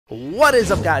What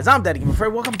is up, guys? I'm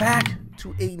DaddyGamerFred. Welcome back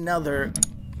to another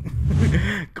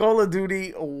Call of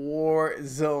Duty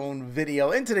Warzone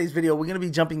video. In today's video, we're going to be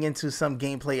jumping into some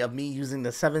gameplay of me using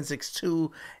the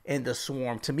 7.62 and the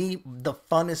Swarm. To me, the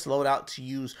funnest loadout to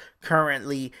use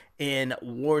currently in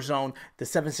Warzone. The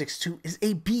 7.62 is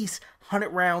a beast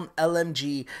 100-round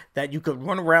LMG that you could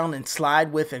run around and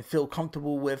slide with and feel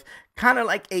comfortable with. Kind of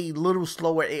like a little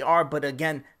slower AR, but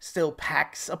again, still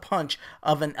packs a punch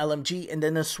of an LMG. And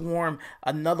then the Swarm,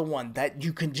 another one that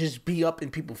you can just be up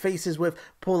in people's faces with,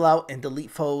 pull out and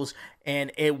delete foes,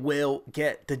 and it will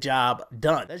get the job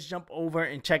done. Let's jump over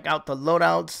and check out the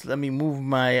loadouts. Let me move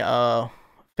my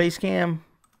face cam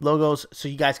logos so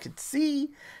you guys can see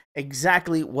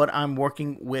exactly what I'm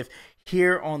working with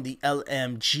here on the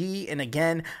LMG. And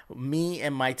again, me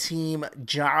and my team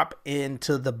drop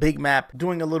into the big map,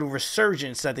 doing a little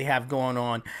resurgence that they have going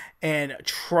on, and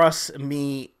trust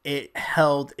me, it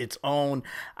held its own.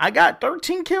 I got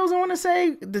 13 kills, I want to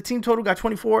say. The team total got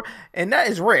 24, and that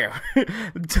is rare.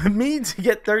 To me, to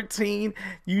get 13,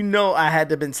 you know I had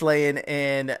to been slaying,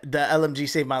 and the LMG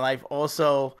saved my life.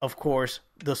 Also, of course,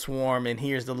 the Swarm, and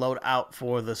here's the loadout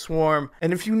for the Swarm.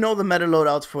 And if you know the meta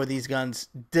loadouts for these guns,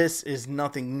 this is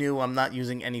nothing new. I'm not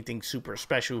using anything super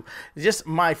special. It's just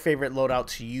my favorite loadout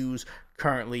to use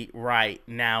currently right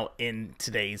now in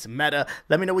today's meta.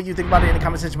 Let me know what you think about it in the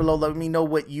comment section below. Let me know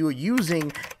what you're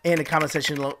using in the comment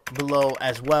section below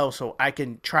as well, so I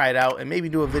can try it out and maybe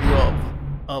do a video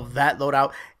of that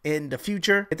loadout in the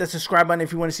future. Hit the subscribe button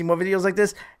if you want to see more videos like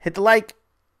this. Hit the like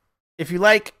if you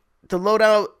like the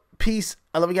loadout. Peace.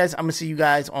 I love you guys. I'm gonna see you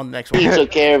guys on the next one. He took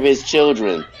care of his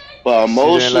children, but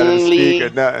emotionally,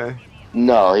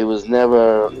 no, he was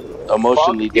never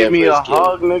emotionally there. Give me a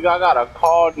hug, nigga. I got a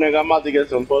card, nigga. I'm about to get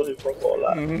some pussy from all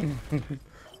that.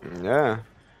 Yeah,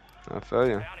 I feel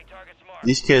you.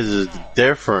 These kids is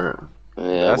different.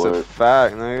 Yeah, that's a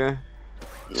fact, nigga.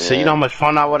 Yeah. So you know how much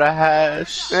fun I would have had?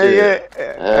 Shit.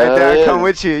 I come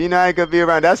with you. You know I ain't gonna be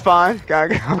around. That's fine.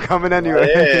 I'm coming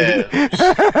anyway.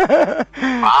 Yeah.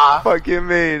 Fuck you,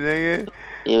 me, nigga.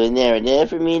 You was never there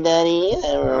for me, Daddy. I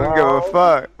don't give a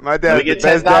fuck. My dad's the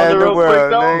best dad in the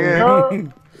world,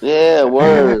 nigga. Yeah,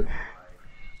 word.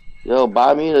 Yo,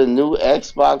 buy me the new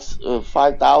Xbox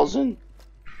 5000.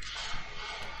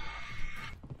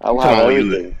 I want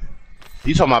everything.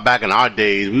 You talking about back in our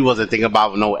days? We wasn't thinking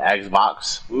about no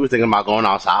Xbox. We were thinking about going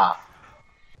outside.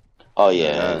 Oh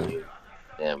yeah,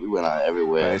 yeah. We went out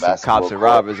everywhere. Some cops and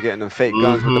robbers getting them fake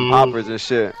guns with the poppers and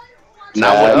shit.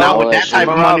 Not with that type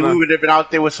of money. We would have been out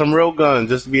there with some real guns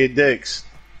just to be a dicks.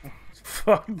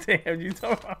 Fuck, damn, you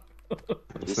talking about?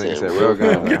 This nigga said real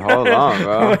gun. Man. Hold on,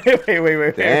 bro.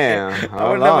 Wait. Damn.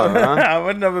 Hold on, I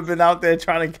would never been out there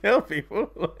trying to kill people.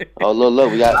 Oh,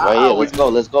 look, we got right here. Let's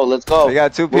go. We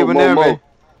got two people near me.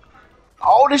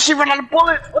 Oh, this shit ran out of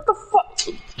bullets. What the fuck?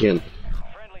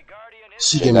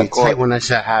 She get me tight when that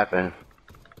shit happened.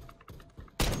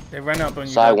 They ran up on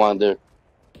you. Sidewinder.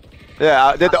 Yeah,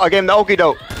 I gave him the okie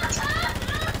doke.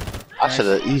 I should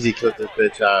have easy killed this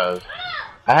bitch out.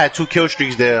 I had 2 kill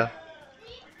streaks there.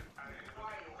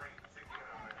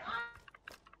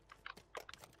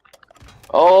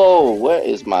 Oh, where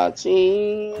is my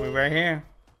team? We're right here.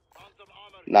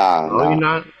 Nah. You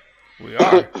not? We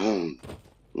are.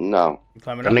 No.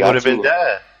 That nigga would have been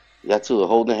dead. You got 2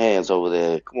 holding hands over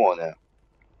there. Come on now.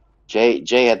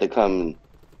 Jay had to come.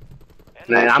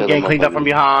 Man, I'm getting cleaned up from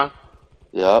behind.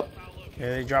 Yep. Yeah,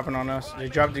 they dropping on us. They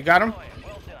got him?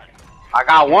 I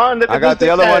got one. I got the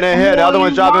other one in here. The other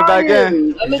one's dropping back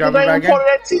in. He's dropping back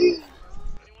in.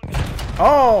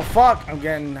 Oh, fuck. I'm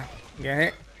getting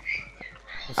hit.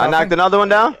 I knocked another one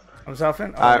down. I'm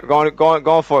selfing. Alright,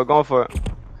 going for it.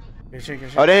 Good shit.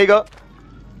 Oh, there you go.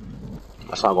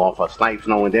 That's not going for snipes,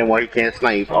 knowing then why he can't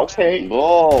snipe. Okay.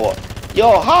 Whoa.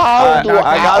 Yo, how do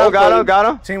I got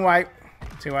him. Team white.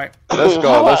 Let's go.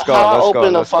 How I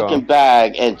open a fucking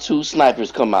bag and 2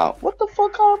 snipers come out? What the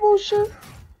fuck kind of bullshit?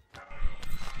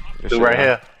 Dude, right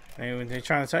here. They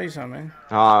trying to tell you something, man.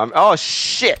 Oh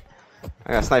shit!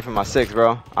 I got sniped from my 6,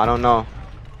 bro. I don't know.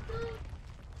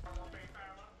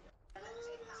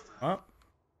 Oh.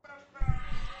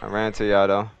 I ran to y'all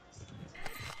though.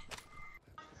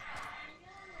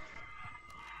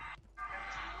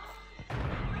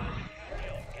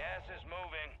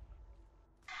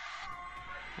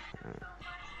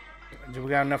 Do we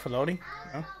got enough for loading?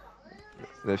 No?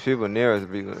 The people near us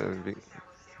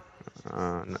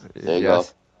there you go.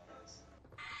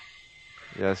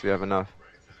 Yes, we have enough.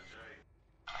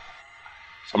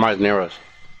 Somebody's near us.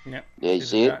 Yep. Yeah, you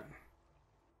see it?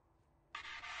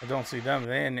 I don't see them.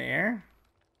 They're in the air.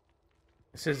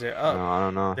 It says they're up. No, I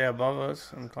don't know. They're above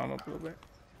us. I'm gonna climb up a little bit.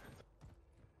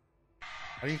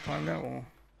 How do you climb that wall?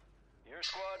 Your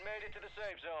squad made it to the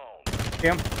safe zone.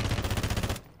 Damn.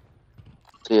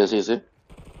 See.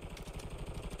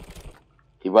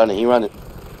 He running.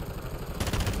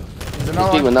 There's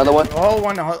another one. Another one. Oh,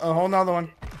 one. A whole another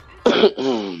one.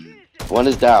 One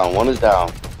is down. One is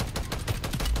down.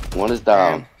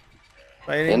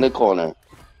 Fighting. In the corner.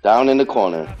 Down in the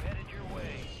corner.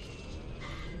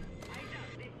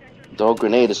 Throw a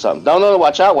grenade or something. No,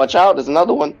 watch out. There's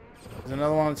another one. There's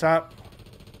another one on top.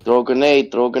 Throw a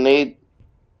grenade.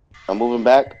 I'm moving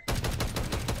back.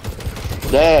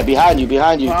 Yeah, behind you.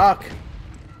 Fuck.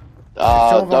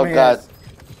 Dog got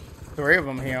 3 of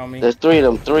them here on me. There's 3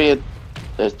 of them.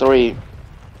 There's 3.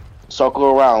 Circle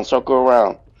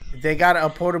around. They got a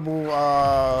portable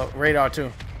radar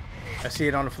too. I see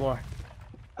it on the floor.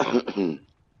 Yeah,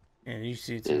 you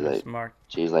see it too. It's marked.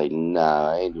 She's like,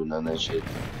 nah, I ain't doing none of that shit.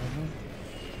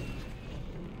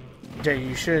 Jay,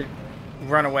 you should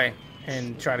run away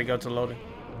and try to go to loading.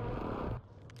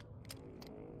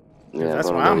 Yeah,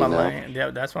 that's why I'm landing. Yeah,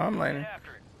 that's why I'm landing.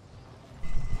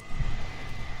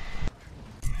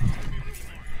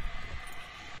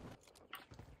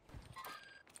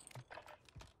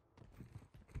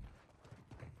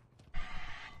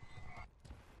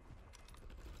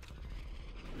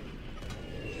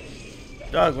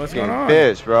 Doug, what's going on?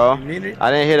 Bitch, bro. You need it?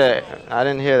 I didn't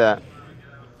hear that.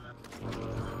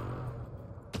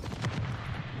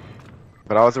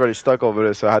 But I was already stuck over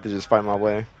there, so I had to just find my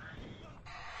way.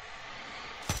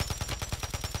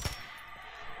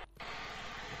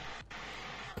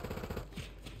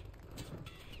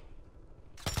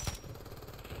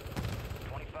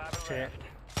 Shit.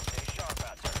 Stay sharp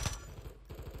out there.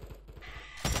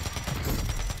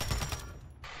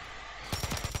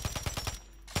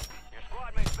 Your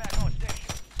squad mates back on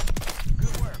station.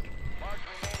 Good work. Mark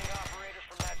the remaining operators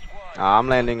from that squad. I'm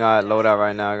landing loadout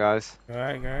right now, guys. All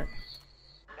right. Enemies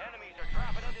are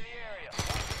dropping into the area. Watch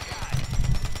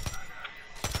the sky.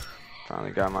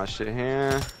 Finally got my shit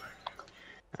here.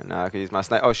 And now I can use my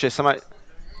sniper. Oh shit, somebody.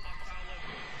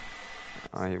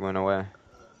 Oh, he went away.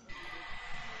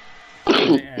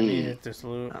 I needed this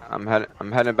loot. I'm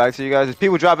heading back to you guys. There's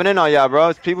people dropping in on y'all, bro.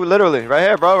 It's people literally right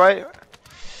here, bro. Right.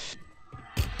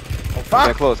 Oh fuck!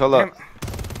 Get close. Hold up.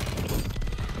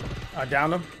 I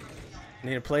downed him. I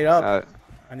need to plate up.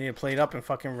 I need to plate up and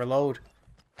fucking reload.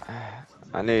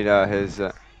 I need his.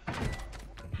 Our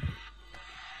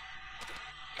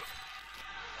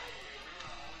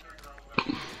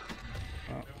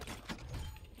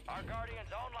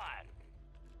guardians online.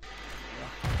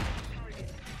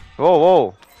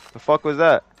 Whoa! The fuck was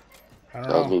that? I don't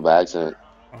That was know. me by accident.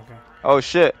 Okay. Oh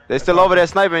shit! They still over there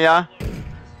sniping, y'all.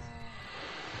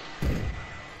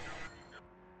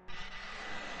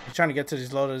 He's trying to get to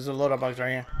these loaders. There's a loadout box right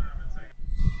here.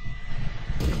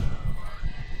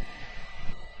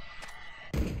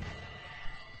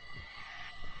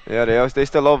 Yeah, they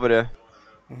still over there.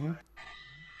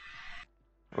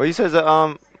 Well, you said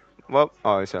well,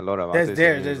 oh, you said loadout box.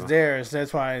 There's theirs.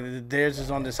 That's why theirs is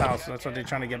on this house. That's what they're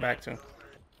trying to get back to.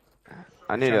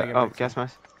 I need a gas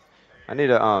mask. I need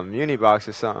a muni box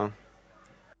or something.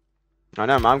 Oh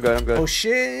no, I'm good. Oh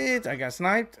shit! I got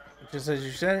sniped. Just as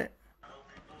you said it.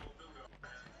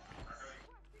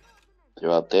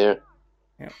 You're out there.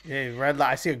 Yeah, red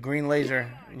light. I see a green laser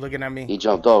looking at me. He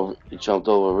jumped over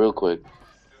real quick.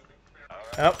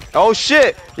 Yep. Oh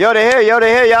shit! Yo, they here,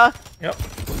 y'all. Yep.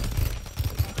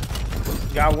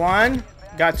 Got one.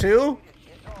 Got 2.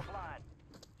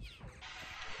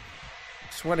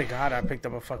 Swear to God, I picked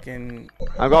up a fucking.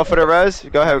 I'm going for the res.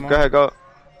 Go ahead, go.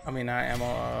 I mean, I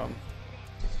ammo.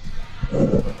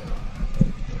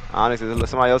 Honestly,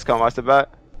 somebody else come watch the back.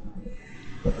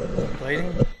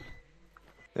 Plating.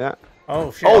 Yeah.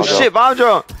 Oh shit. Oh shit, bomb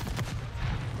drone.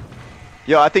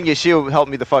 Yo, I think your shield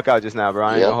helped me the fuck out just now, bro.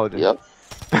 I ain't gonna hold it. Yep.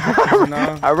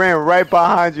 No. I ran right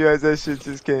behind you as that shit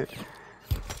just came.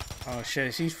 Oh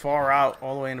shit, she's far out,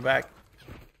 all the way in the back.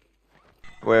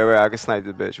 Where? I can snipe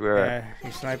the bitch. Where? Yeah,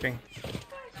 he's sniping.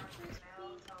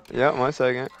 Yep, 1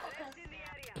 second.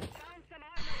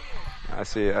 I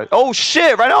see it. Oh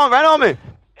shit! Right on me!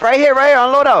 Right here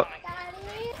on loadout.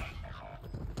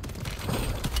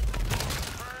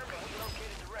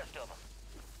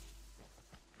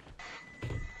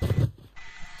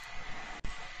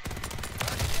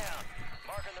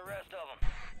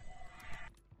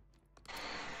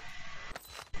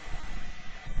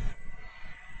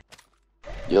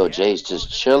 Yo, Jay's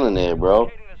just chilling there, bro.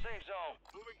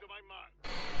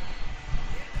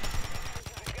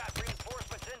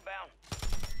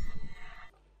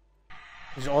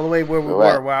 He's all the way where we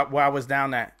were, where I was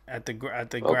down at the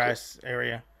grass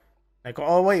area. Like,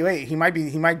 oh wait, he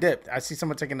might dip. I see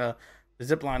someone taking the The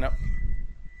zip line up.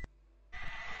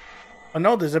 Oh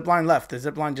no, the zip line left. The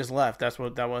zip line just left. That's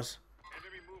what that was.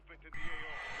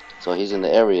 So he's in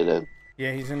the area then.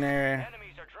 Yeah, he's in there.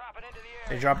 Enemies are dropping into the area.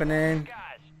 They're dropping in. Guys,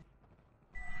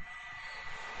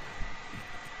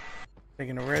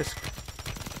 Taking a risk. good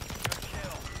kill.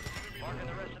 Marking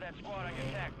the rest of that squad on your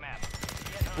attack map.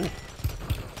 Get hunting.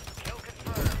 Kill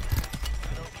confirmed.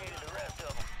 Located the rest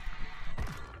of them.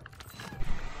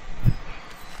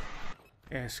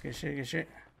 Yes, good shit, good shit.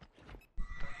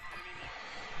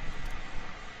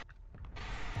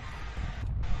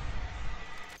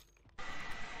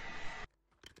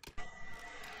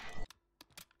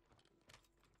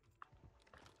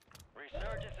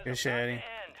 Resurgence is Good shit, about to Eddie. end.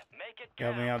 Make it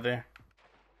Help me count. out there.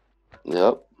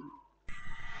 Yep.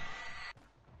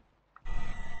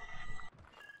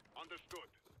 Understood.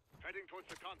 Heading towards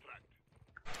the contract.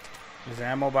 There's an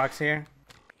ammo box here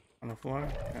on the floor.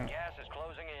 Yeah. Gas is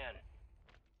closing in.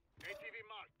 ATV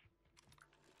marked.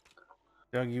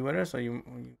 Doug, you with us or you?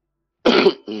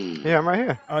 Yeah, I'm right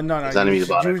here. Oh no, no. His enemy's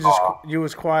by the car. You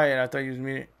was quiet. I thought you was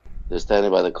muted. They're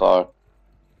standing by the car.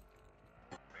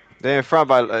 They in front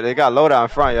by. They got loadout in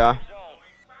front, y'all. Zone.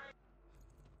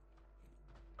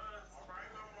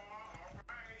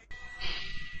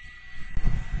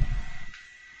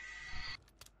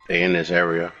 They in this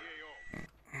area.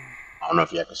 I don't know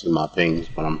if y'all can see my pings,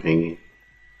 but I'm pinging.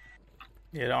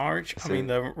 Yeah, the orange. I mean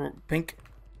the pink,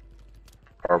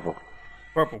 Purple.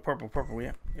 purple.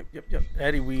 Yeah. Yep.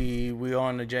 Eddie, we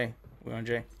on the J. We on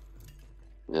J.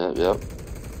 Yep.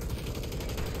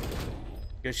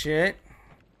 Good shit.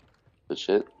 Good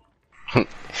shit.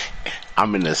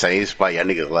 I'm in the same spot y'all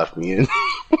niggas left me in.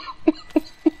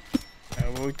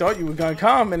 We thought you were gonna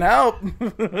come and help.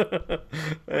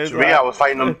 It's Me, I was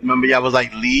fighting them. Remember, y'all was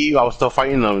like, leave. I was still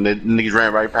fighting them. The niggas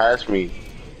ran right past me.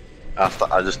 I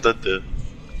just stood there.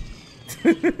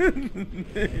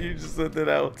 You just said that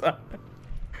all the time.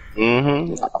 I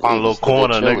found a little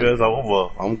corner, nigga. It's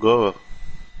over. I'm good.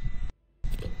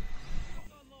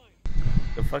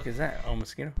 The fuck is that? Oh,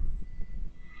 mosquito.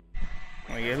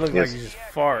 Oh, yeah, it looks like you just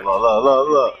fart.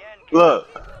 Look.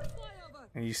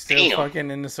 And you still Damn. fucking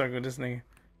in the circle, this nigga.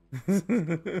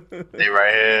 They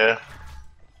right here.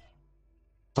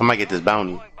 I might get this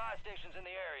bounty. Deploying buy stations in the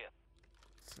area.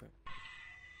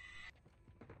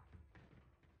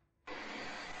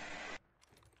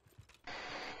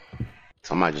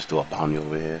 Somebody just do a bounty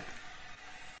over here.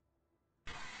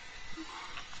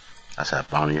 That's that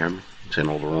bounty, you hear me? It's in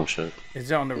all the wrong shit.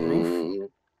 Is it on the roof? Mm, I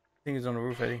think it's on the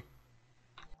roof, Eddie.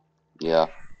 yeah.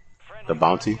 The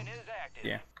bounty? Is active.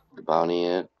 Yeah. The bounty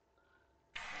in.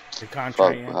 The Fuck.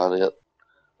 contract. Yeah. How the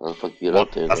fuck you get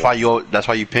up there? That's though?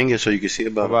 why you ping it so you can see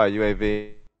it What better. about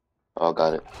UAV? Oh,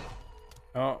 got it.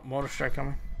 Oh, motor strike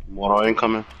coming. Motor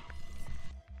incoming.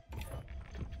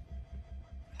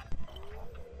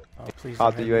 Oh, please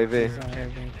Out don't the hit me. UAV. Please don't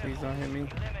hit me. Please don't hit me.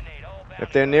 Eliminate all bounty.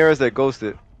 If they're near us, they're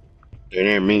ghosted. They're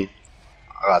near me.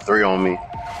 I got 3 on me.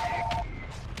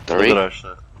 3? Look at that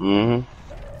shit. You're losing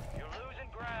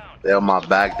ground. They're on my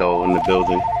back though in the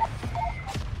building.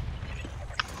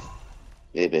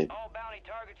 Yeah, babe. All bounty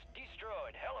targets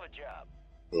destroyed. Hell of a job.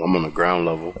 I'm on the ground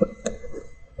level. Be advised,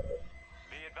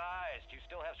 you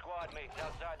still have squad mates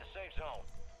outside the safe zone.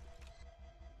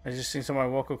 I just seen somebody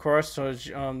walk across towards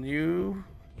you,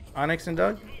 Onyx and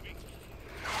Doug.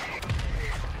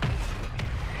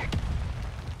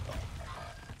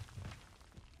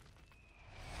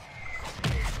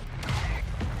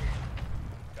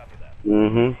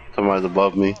 Somebody's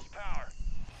above me. Power.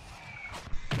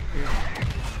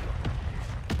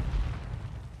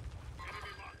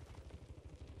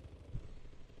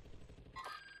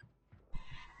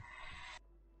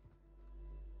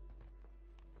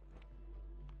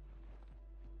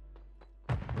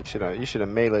 You should have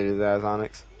meleeed his ass,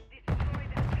 Onyx.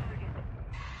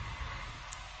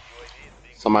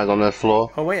 Somebody's on that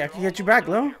floor. Oh wait, I can get you back,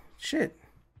 Lil. Shit.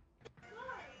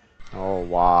 Oh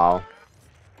wow.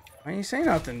 Why you say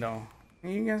nothing though?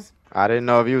 You guys. I didn't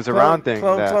know if he was around. Thing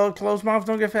that. Close mouth,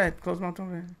 don't get fed. Close mouth,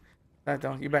 don't get fed. That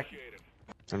though, you back.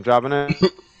 I'm dropping it.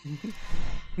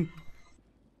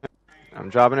 I'm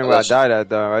dropping it where I died at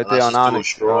though, right there on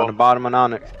Onyx, on the bottom of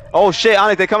Onyx. Oh shit,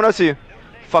 Onyx, they coming up to you.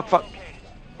 Fuck.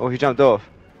 Oh, he jumped off.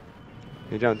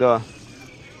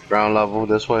 Ground level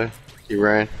this way. He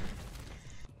ran.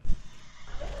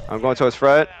 I'm going towards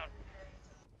Fred.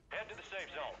 Head to the safe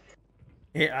zone.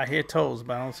 Yeah, I hear toes,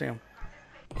 but I don't see him.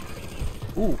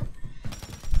 Ooh.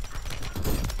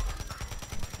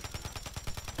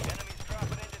 Enemies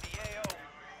dropping into the AO.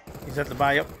 He's at the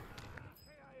buy up.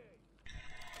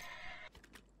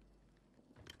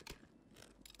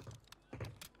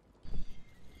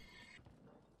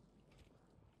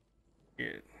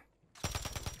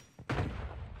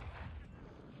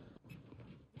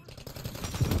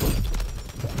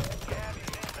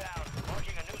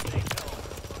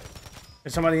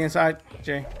 There's somebody inside,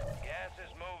 Jay. Gas is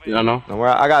moving. Yeah, I know. Don't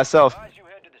worry, I got self. Advise you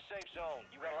head to the safe zone.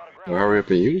 You got a lot of Well, hurry up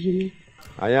and use me.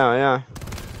 I am.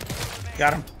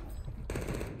 Got him.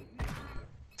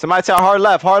 Somebody tell hard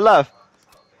left.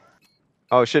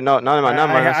 Oh shit, no, none of my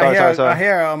number. Sorry. I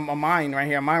hear a mine right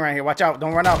here. Mine right here. Watch out.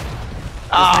 Don't run up. This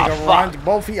nigga fuck. run.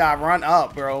 Both of y'all run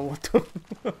up, bro. What the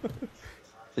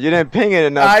You didn't ping it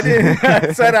enough. I didn't.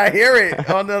 I said I hear it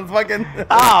on the fucking.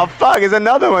 Oh fuck! It's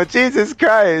another one. Jesus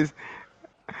Christ!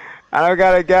 I don't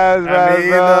got a gas mask,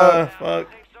 bro. Fuck.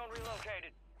 safe zone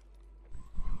relocated.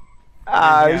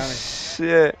 Ah Yeah.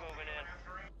 shit, Moving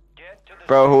in. Get to the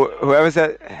bro. Whoever's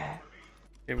that?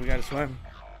 Yeah, we gotta swim.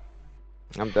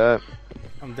 I'm dead.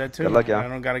 I'm dead too. Good luck, y'all. I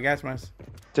don't got a gas mask.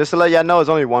 Just to let y'all know, it's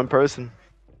only one person.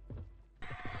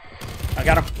 I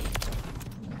got him.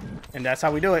 And that's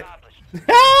how we do it.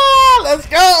 Let's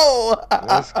go.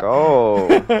 Let's go.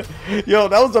 Yo,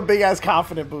 that was a big ass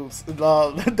confident boost.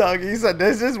 Doug, you said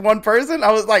there's just one person.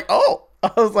 I was like, oh.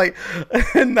 I was like,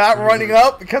 not running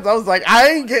up because I was like, I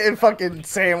ain't getting fucking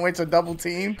sandwich or double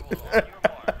teamed.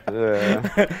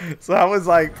 Yeah. So I was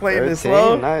like playing 13, this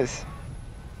slow. nice.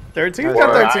 13? Nice. Who got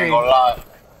I ain't 13? gonna lie.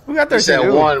 Who got You 13? said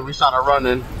one. We started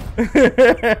running.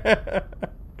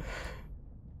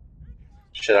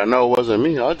 Shit, I know it wasn't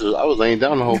me. I was laying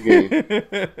down the whole game. Well.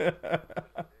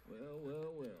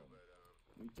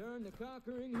 Return the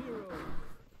conquering hero.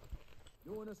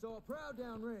 Doing us all proud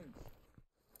downrange.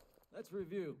 Let's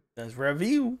review. Let's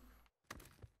review.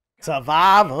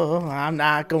 Survivor. I'm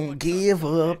not gonna give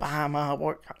up. I'm a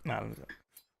work. No.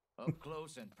 Up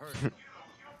close and personal.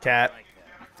 Cat.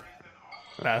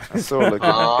 No. I still looking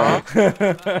at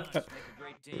that.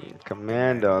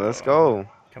 Commando, let's go.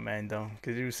 Commando,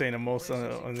 because you were saying the most on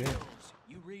the.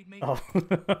 You read me? Oh.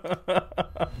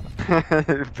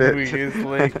 Bitch. Weakest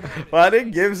link. Well, I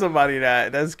didn't give somebody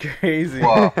that. That's crazy.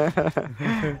 Wow.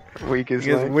 Weakest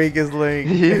Because link. weakest link.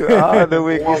 You are the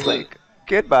weakest link.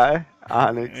 Goodbye,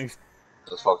 Onyx.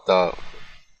 That's fucked up.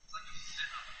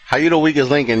 How you the weakest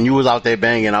link and you was out there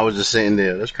banging? I was just sitting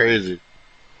there. That's crazy.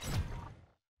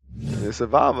 You're a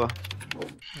survivor.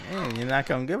 Man, you're not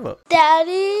gonna give up.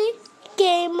 DaddyGamerFred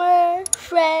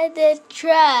the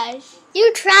trash.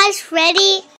 You trash,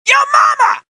 Freddy?